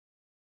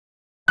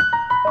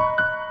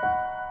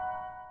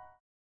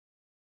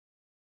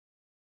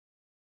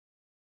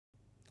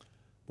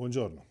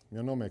Hello,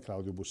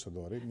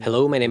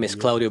 my name is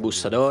Claudio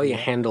Bussadori. I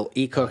handle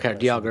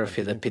echocardiography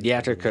at the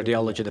Pediatric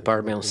Cardiology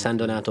Department of San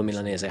Donato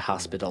Milanese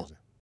Hospital.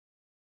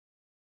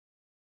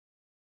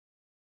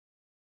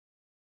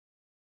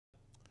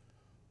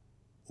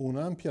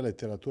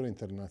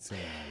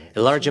 A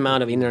large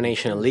amount of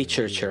international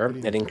literature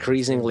and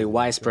increasingly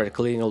widespread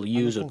clinical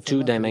use of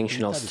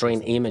two-dimensional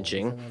strain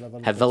imaging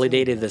have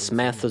validated this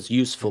method's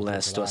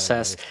usefulness to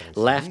assess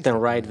left and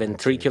right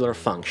ventricular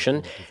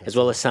function, as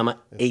well as some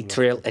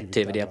atrial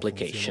activity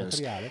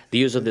applications. The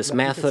use of this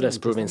method has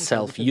proven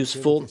itself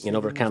useful in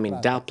overcoming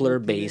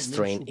Doppler-based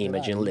strain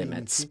imaging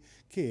limits.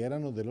 Che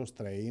erano dello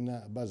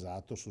strain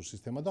basato sul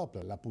sistema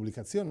Doppler. La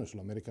pubblicazione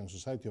sull'American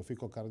Society of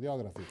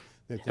Echocardiography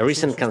A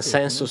recent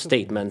consensus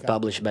statement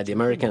published by the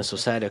American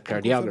Society of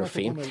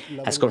Cardiography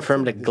has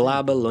confirmed that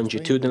global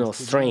longitudinal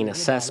strain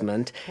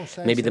assessment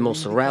may be the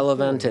most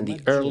relevant and the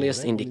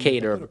earliest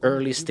indicator of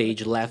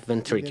early-stage left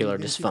ventricular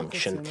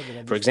dysfunction,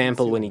 for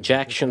example, when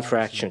ejection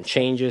fraction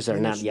changes are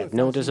not yet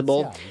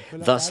noticeable,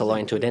 thus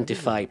allowing to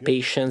identify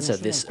patients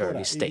at this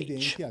early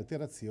stage.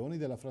 Alterazioni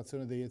della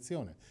frazione di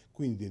eiezione,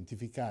 quindi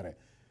identificare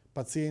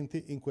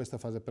pazienti in questa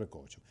fase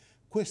precoce.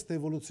 Questa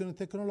evoluzione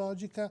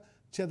tecnologica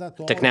ci ha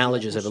dato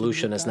Technology's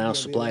evolution has now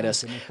supplied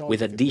us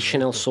with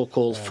additional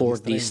so-called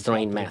 4D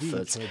strain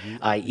methods,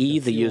 i.e.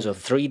 the use of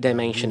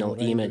three-dimensional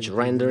image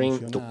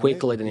rendering to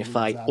quickly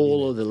identify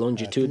all of the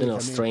longitudinal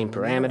strain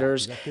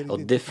parameters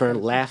of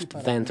different left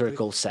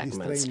ventricle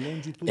segments,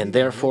 and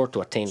therefore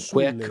to attain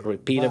quick,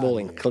 repeatable,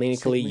 and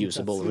clinically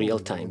usable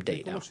real-time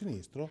data.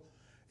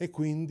 E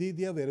quindi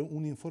di avere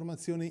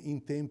un'informazione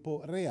in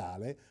tempo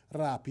reale,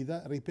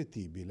 rapida,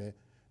 ripetibile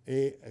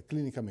e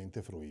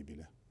clinicamente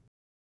fruibile.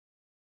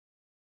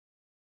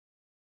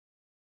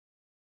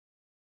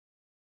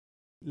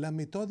 The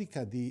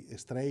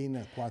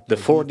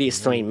 4D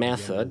strain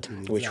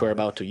method, which we're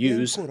about to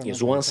use,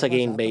 is once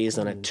again based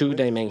on a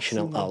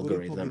two-dimensional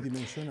algorithm.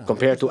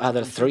 Compared to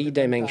other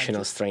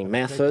three-dimensional strain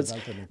methods,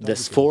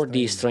 this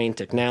 4D strain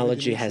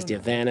technology has the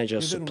advantage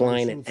of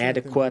supplying an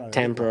adequate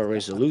temporal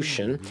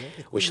resolution,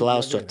 which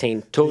allows to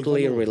attain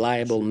totally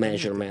reliable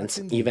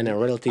measurements, even at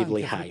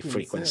relatively high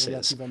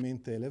frequencies.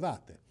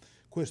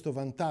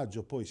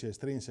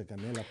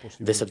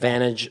 This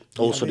advantage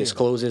also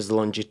discloses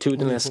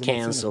longitudinal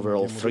scans over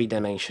all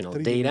three-dimensional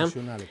data,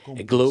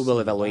 a global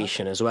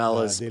evaluation, as well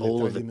as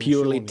all of the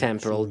purely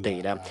temporal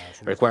data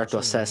required to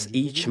assess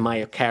each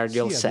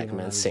myocardial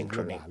segment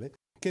synchrony.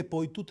 Che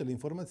poi tutte le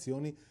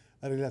informazioni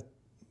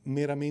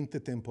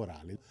meramente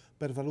temporali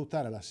per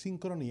valutare la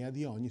sincronia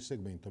di ogni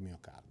segmento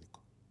miocardico.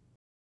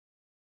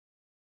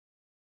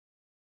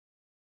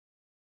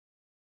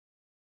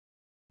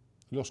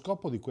 Lo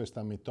scopo di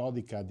questa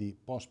metodica di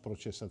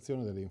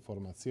post-processazione delle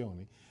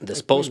informazioni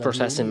This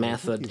post-processing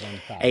method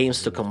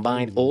aims to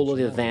combine all of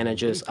the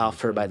advantages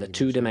offered by the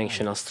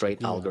two-dimensional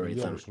straight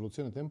algorithm.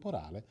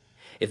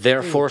 It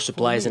therefore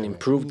supplies an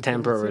improved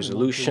temporal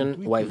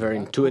resolution while very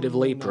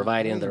intuitively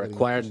providing the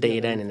required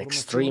data in an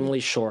extremely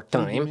short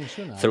time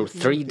through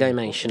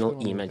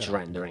three-dimensional image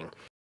rendering.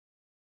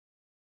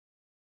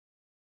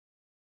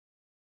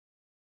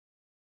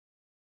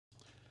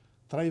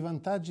 This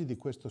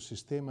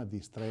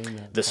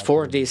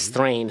 4D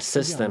strain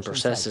system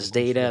processes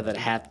data that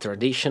had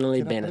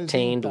traditionally been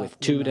attained with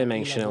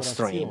two-dimensional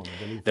strain,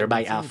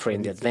 thereby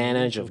offering the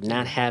advantage of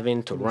not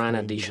having to run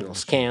additional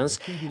scans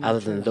other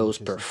than those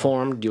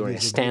performed during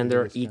a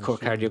standard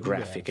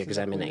echocardiographic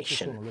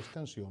examination.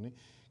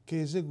 Che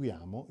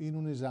eseguiamo in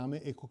un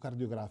esame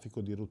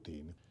ecocardiografico di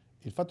routine.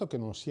 Il fatto che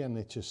non sia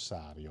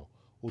necessario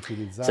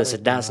Since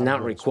it does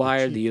not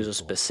require the use of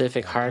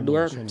specific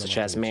hardware, such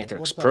as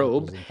matrix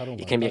probe,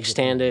 it can be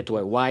extended to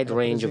a wide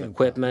range of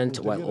equipment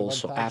while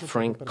also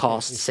offering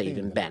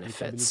cost-saving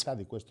benefits.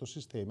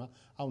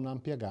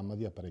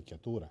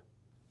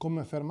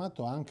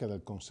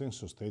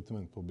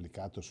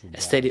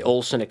 As stated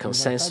also in a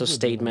consensus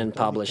statement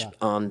published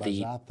on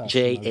the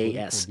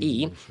JASE,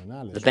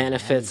 the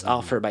benefits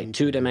offered by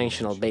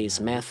two-dimensional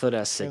based method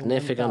are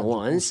significant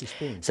ones,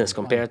 since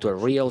compared to a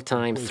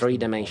real-time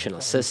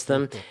three-dimensional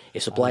system,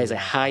 it supplies a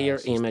higher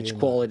image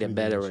quality and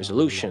better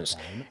resolutions,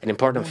 an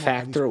important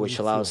factor which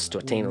allows us to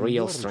attain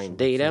real strain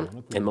data,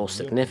 and most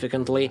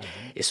significantly,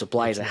 it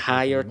supplies a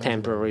higher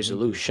temporal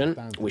resolution,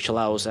 which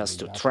allows us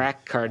to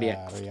track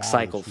cardiac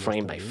cycle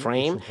frame by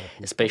frame,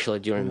 especially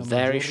during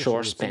very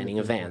short spanning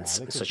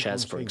events, such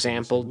as, for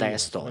example,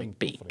 diastolic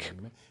peak.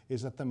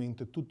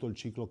 Esattamente tutto il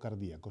ciclo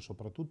cardiaco,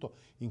 soprattutto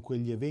in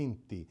quegli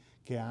eventi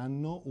che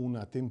hanno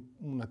una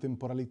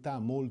temporalità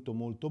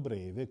molto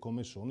breve,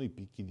 come sono i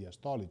picchi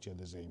diastolici, ad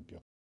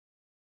esempio.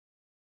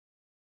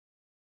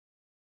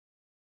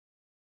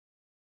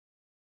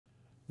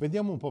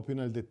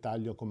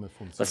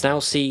 Let's now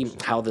see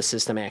how the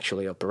system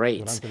actually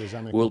operates.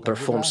 We'll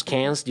perform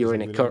scans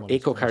during an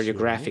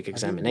echocardiographic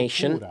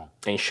examination,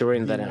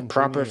 ensuring that a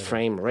proper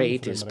frame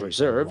rate is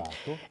preserved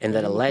and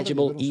that a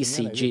legible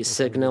ECG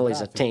signal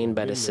is attained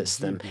by the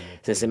system,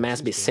 since it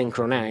must be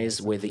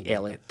synchronized with the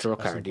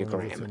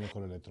electrocardiogram.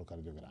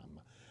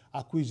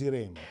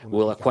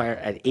 We'll acquire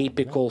an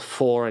apical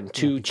 4 and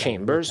 2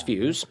 chambers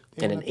views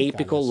and an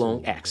apical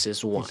long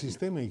axis 1. Il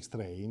sistema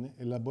XStrain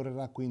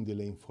elaborerà quindi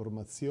le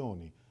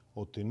informazioni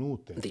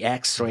ottenute. The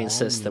XStrain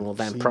system will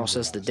then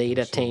process the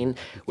data obtained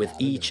with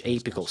each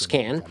apical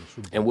scan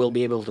and will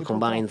be able to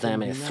combine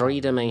them in a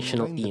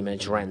three-dimensional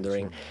image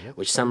rendering,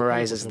 which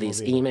summarizes these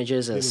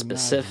images as a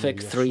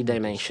specific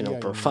three-dimensional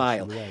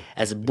profile,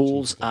 as a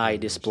bull's eye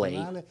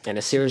display, and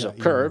a series of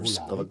curves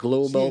of a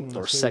global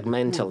or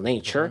segmental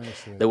nature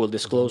that will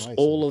disclose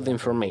all of the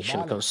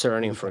information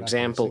concerning, for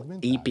example,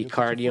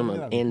 epicardium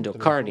and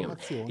endocardium,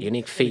 a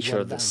unique feature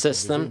of the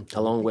system,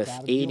 along with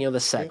any of the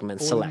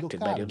segments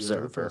selected by the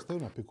observer. Questa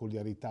è una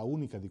peculiarità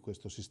unica di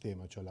questo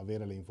sistema, cioè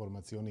l'avere le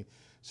informazioni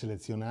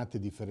selezionate e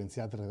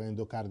differenziate tra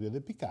endocardio ed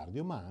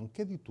epicardio, ma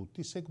anche di tutti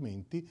i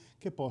segmenti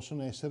che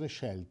possono essere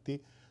scelti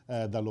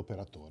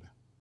dall'operatore.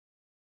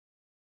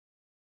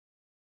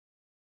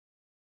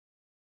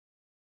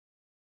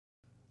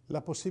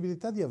 La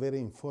possibilità di avere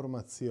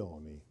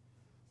informazioni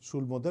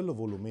sul modello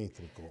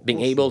volumetrico. Being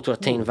able to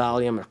attain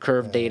volume or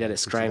curve data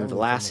describing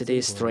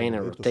velocity, strain,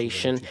 and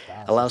rotation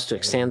allows to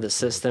extend the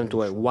system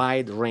to a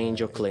wide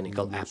range of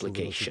clinical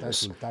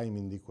applications.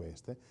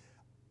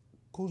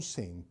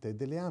 Consente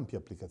delle ampie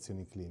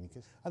applicazioni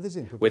cliniche. Ad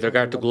esempio, with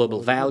regard to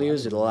global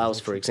values, it allows,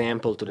 for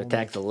example, to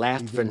detect the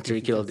left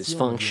ventricular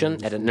dysfunction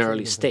at an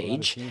early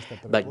stage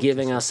by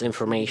giving us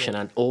information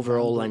on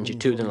overall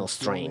longitudinal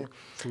strain.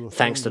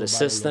 Thanks to the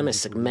system, a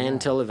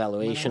segmental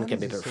evaluation can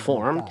be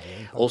performed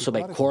also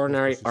by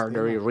coronary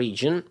artery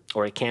region,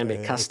 or it can be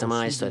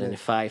customized to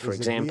identify, for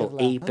example,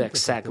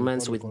 apex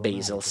segments with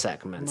basal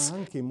segments. Ma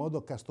anche in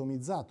modo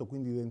customizzato,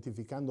 quindi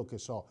identificando, che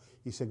so,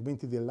 i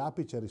segmenti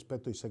dell'apice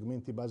rispetto ai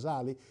segmenti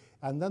basali,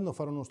 andando a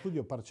fare uno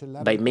studio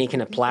parcellare. By making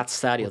a plot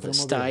study of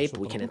this type,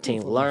 we can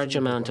attain large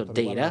amount of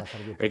data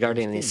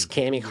regarding an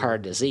ischemic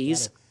heart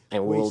disease,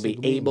 and we will be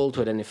able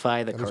to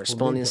identify the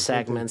corresponding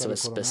segments of a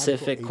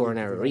specific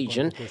coronary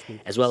region,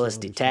 as well as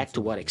detect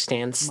to what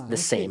extent the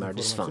same are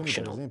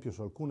dysfunctional.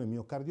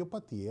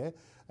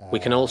 We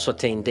can also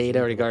obtain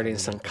data regarding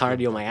some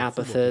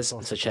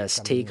cardiomyopathies, such as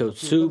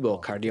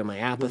Takotsubo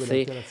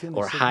cardiomyopathy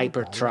or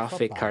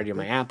hypertrophic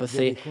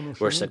cardiomyopathy,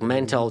 where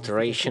segmental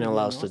alteration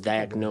allows to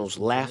diagnose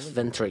left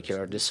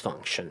ventricular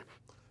dysfunction.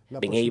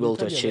 Being able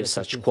to achieve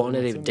such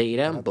quantitative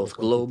data, both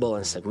global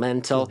and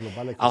segmental,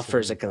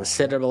 offers a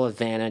considerable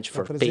advantage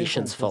for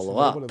patients'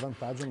 follow-up.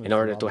 In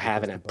order to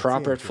have an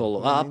appropriate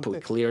follow-up, we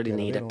clearly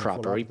need a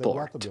proper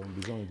report.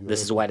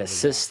 This is why the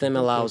system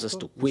allows us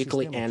to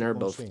quickly enter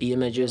both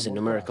images and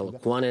numerical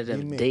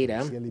quantitative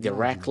data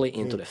directly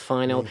into the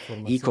final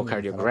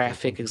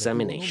echocardiographic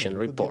examination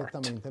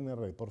report.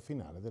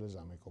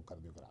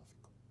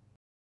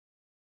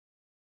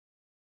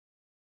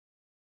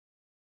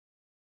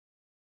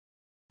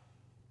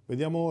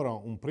 Vediamo ora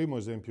un primo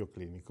esempio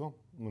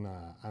clinico,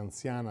 una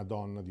anziana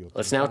donna di 80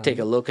 Let's now take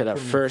a look at our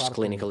first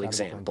clinical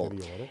example,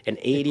 an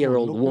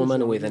 80-year-old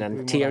woman with an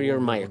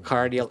anterior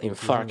myocardial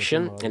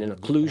infarction and an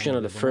occlusion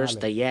of the first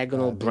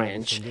diagonal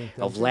branch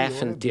of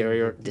left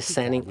anterior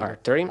descending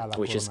artery,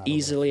 which is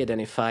easily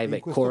identified by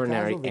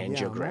coronary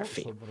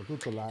angiography.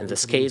 In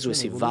this case, we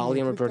see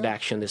volume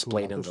reproduction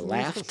displayed on the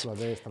left,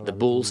 the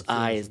bull's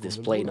eye is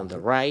displayed on the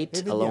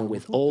right, along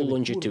with all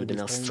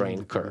longitudinal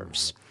strain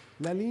curves.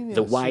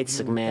 The white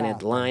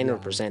segmented line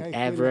represents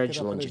average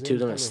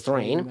longitudinal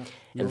strain,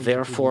 and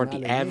therefore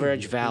the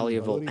average value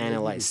of all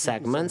analyzed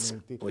segments,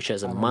 which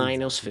has a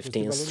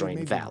 -15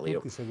 strain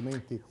value.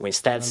 We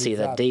instead see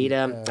that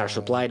data are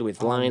supplied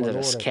with lines that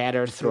are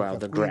scattered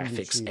throughout the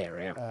graphics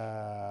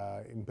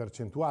area. In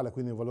percentuale,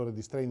 quindi un valore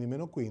di strain di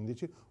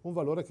 -15, un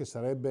valore che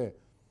sarebbe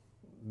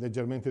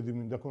leggermente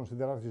da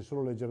considerarsi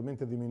solo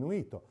leggermente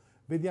diminuito.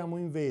 Vediamo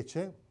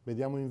invece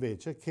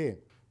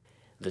che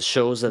This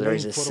shows that there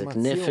is a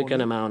significant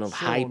amount of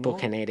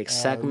hypokinetic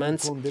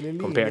segments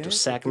compared to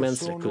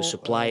segments that could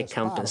supply a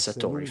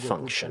compensatory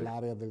function.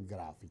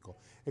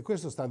 E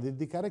questo sta ad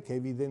indicare che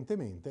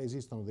evidentemente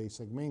esistono dei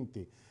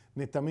segmenti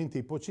nettamente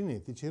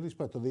ipocinetici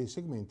rispetto a dei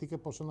segmenti che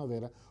possono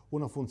avere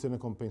una funzione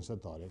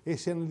compensatoria. E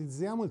se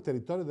analizziamo il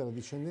territorio della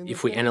discendente,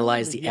 if we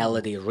analyze the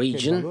LAD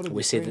region,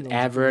 we see that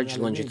average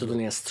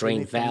longitudinal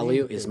strain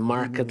value is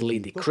markedly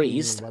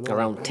decreased,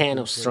 around 10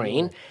 of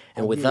strain,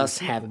 and we thus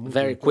have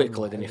very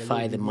quickly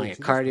identified the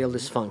myocardial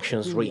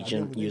dysfunctions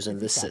region using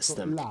this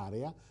system.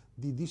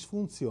 Di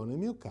disfunzione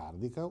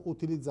miocardica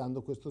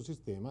utilizzando questo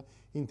sistema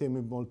in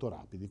tempi molto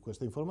rapidi.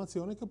 Questa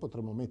informazione che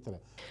potremo mettere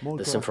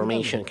molto This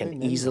information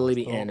can easily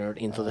be entered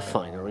into the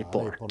final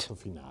report.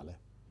 Finale.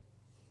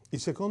 Il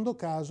secondo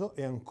caso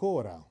è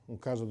ancora un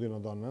caso di una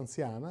donna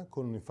anziana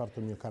con un infarto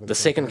miocardico. The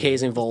second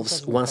case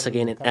involves once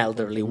again an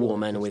elderly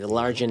woman with a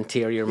large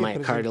anterior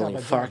myocardial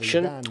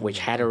infarction, which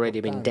had already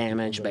been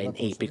damaged by an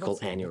apical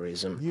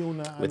aneurysm.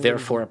 We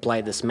therefore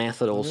applied this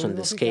method also in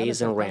this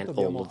case and ran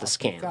all of the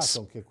scans.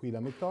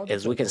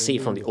 As we can see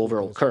from the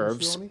overall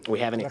curves, we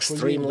have an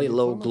extremely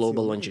low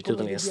global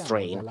longitudinal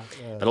strain,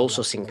 but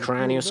also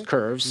synchronous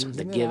curves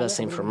that give us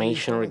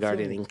information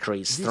regarding the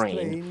increased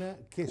strain,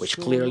 which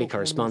clearly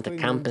correspond to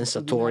compensation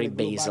compensatory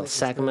basal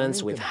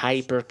segments with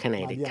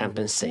hyperkinetic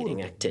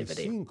compensating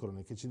activity.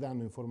 Sincrone che ci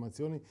danno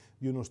informazioni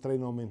di uno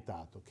strain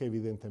aumentato, che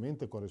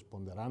evidentemente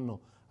corrisponderanno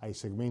ai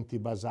segmenti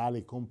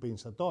basali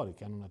compensatori,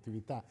 che hanno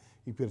un'attività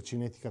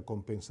ipercinetica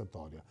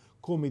compensatoria.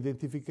 Come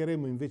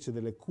identificheremo invece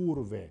delle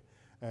curve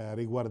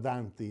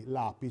riguardanti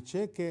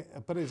l'apice che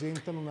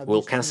presentano una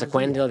We'll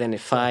consequently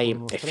identify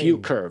a few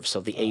curves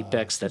of the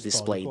apex that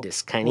display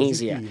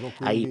dyskinesia,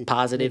 i.e.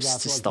 positive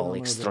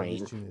systolic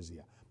strain.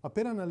 Ma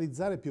per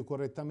analizzare più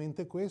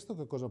correttamente questo,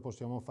 che cosa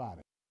possiamo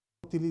fare?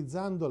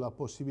 Utilizzando la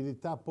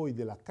possibilità poi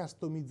della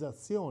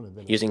customizzazione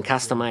using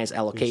customized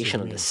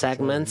allocation of the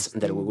segments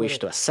that we wish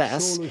to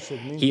assess,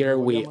 here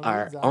we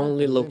are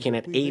only looking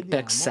at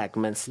apex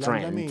segment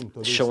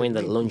strength, showing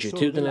that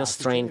longitudinal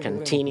strain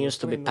continues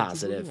to be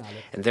positive,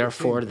 and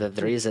therefore that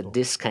there is a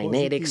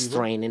dyskinetic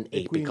strain in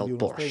apical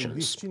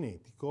portions.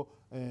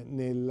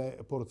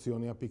 Nelle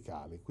porzioni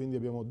apicali. Quindi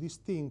abbiamo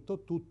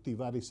distinto tutti i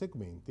vari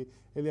segmenti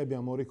e li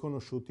abbiamo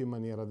riconosciuti in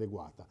maniera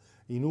adeguata.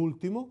 In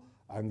ultimo,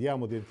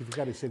 andiamo ad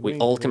identificare i segmenti.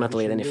 We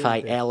ultimately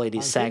identify LAD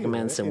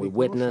segments and we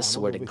witness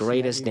where the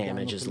greatest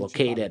damage is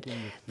located,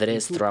 that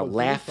is, through our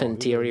left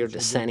anterior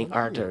descending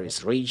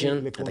arteries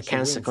region, and the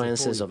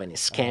consequences of an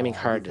ischemic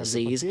heart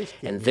disease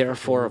and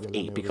therefore of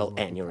apical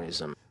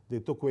aneurysm.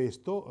 Detto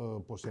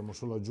questo, possiamo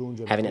solo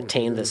aggiungere. Having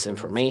attained this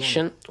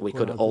information, we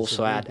could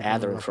also add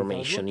other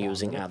information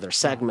using other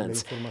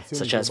segments,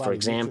 such as, for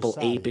example,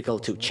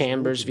 apical two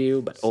chambers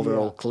view, but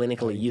overall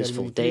clinically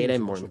useful data,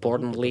 and more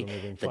importantly,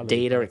 the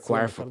data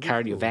required for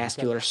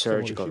cardiovascular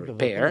surgical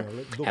repair,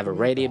 have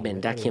already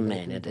been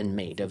documented and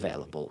made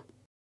available.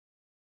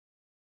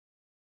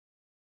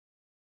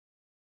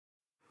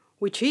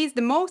 Which is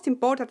the most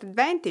important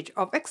advantage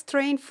of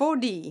XStrain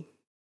 4D?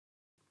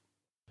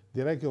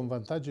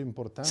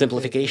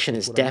 Simplification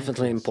is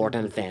definitely an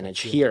important advantage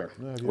here.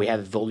 We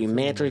have a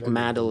volumetric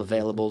model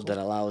available that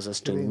allows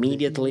us to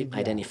immediately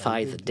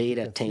identify the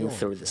data attained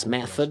through this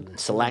method,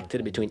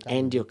 selected between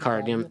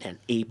endocardium and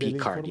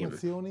epicardium.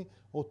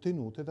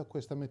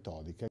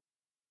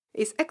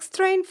 Is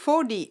XStrain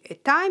 4D a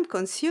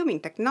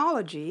time-consuming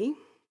technology?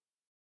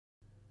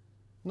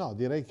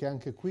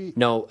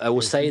 No, I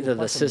would say that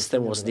the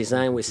system was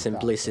designed with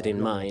simplicity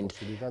in mind.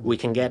 We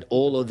can get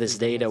all of this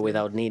data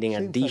without needing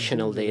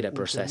additional data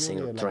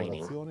processing or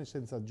training.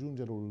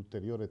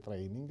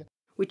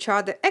 Which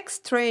are the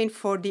XStrain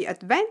 4D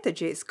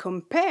advantages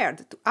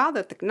compared to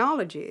other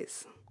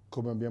technologies?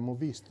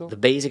 The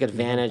basic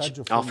advantage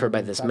offered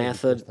by this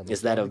method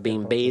is that of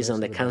being based on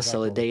the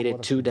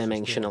consolidated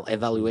two-dimensional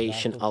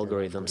evaluation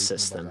algorithm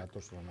system.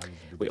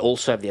 We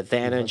also have the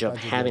advantage of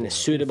having a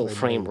suitable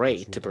frame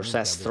rate to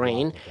process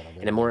strain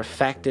and a more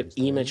effective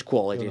image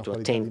quality to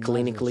obtain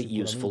clinically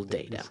useful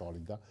data.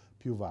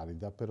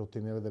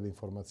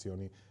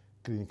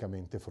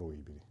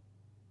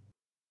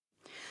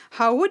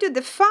 How would you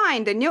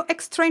define the new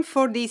XStrain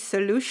 4D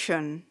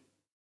solution?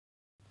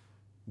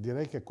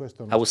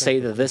 I would say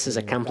that this is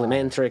a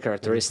complementary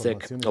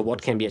characteristic of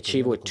what can be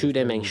achieved with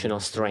two-dimensional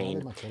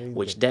strain,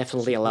 which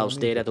definitely allows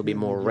data to be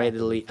more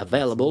readily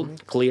available,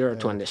 clearer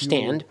to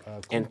understand,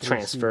 and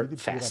transfer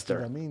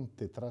faster.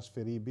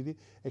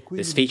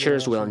 These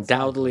features will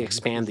undoubtedly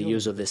expand the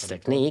use of this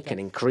technique and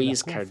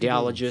increase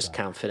cardiologists'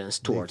 confidence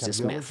towards this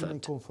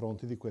method.